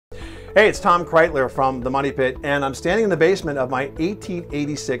Hey, it's Tom Kraeutler from the Money Pit, and I'm standing in the basement of my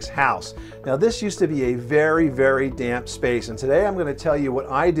 1886 house. Now, this used to be a very, very damp space, and today I'm going to tell you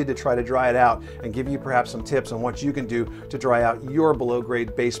what I did to try to dry it out and give you perhaps some tips on what you can do to dry out your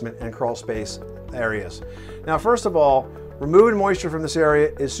below-grade basement and crawl space areas. Now, first of all, removing moisture from this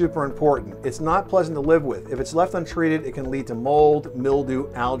area is super important. It's not pleasant to live with. If it's left untreated, it can lead to mold,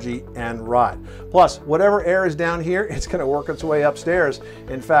 mildew, algae, and rot. Plus, whatever air is down here, it's going to work its way upstairs.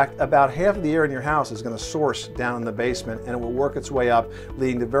 In fact, about half of the air in your house is going to source down in the basement, and it will work its way up,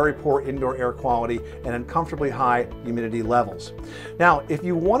 leading to very poor indoor air quality and uncomfortably high humidity levels. Now, if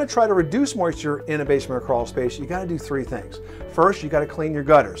you want to try to reduce moisture in a basement or crawl space, you got to do three things. First, you got to clean your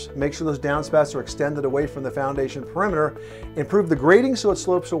gutters. Make sure those downspouts are extended away from the foundation perimeter. Improve the grading so it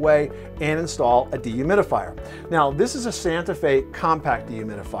slopes away, and install a dehumidifier. Now, this is a Santa Fe compact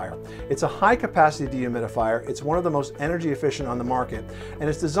dehumidifier. It's a high capacity dehumidifier. It's one of the most energy efficient on the market, and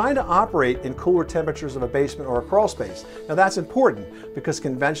it's designed to operate in cooler temperatures of a basement or a crawl space. Now, that's important because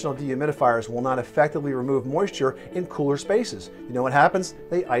conventional dehumidifiers will not effectively remove moisture in cooler spaces. You know what happens?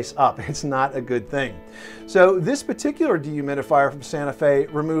 They ice up. It's not a good thing. So this particular dehumidifier from Santa Fe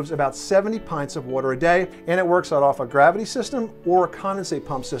removes about 70 pints of water a day, and it works out off a gravity system or a condensate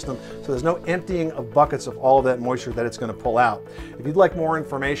pump system, so there's no emptying of buckets of all of that moisture that it's going to pull out. If you'd like more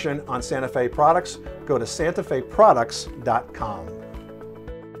information on Santa Fe products, go to santafeproducts.com.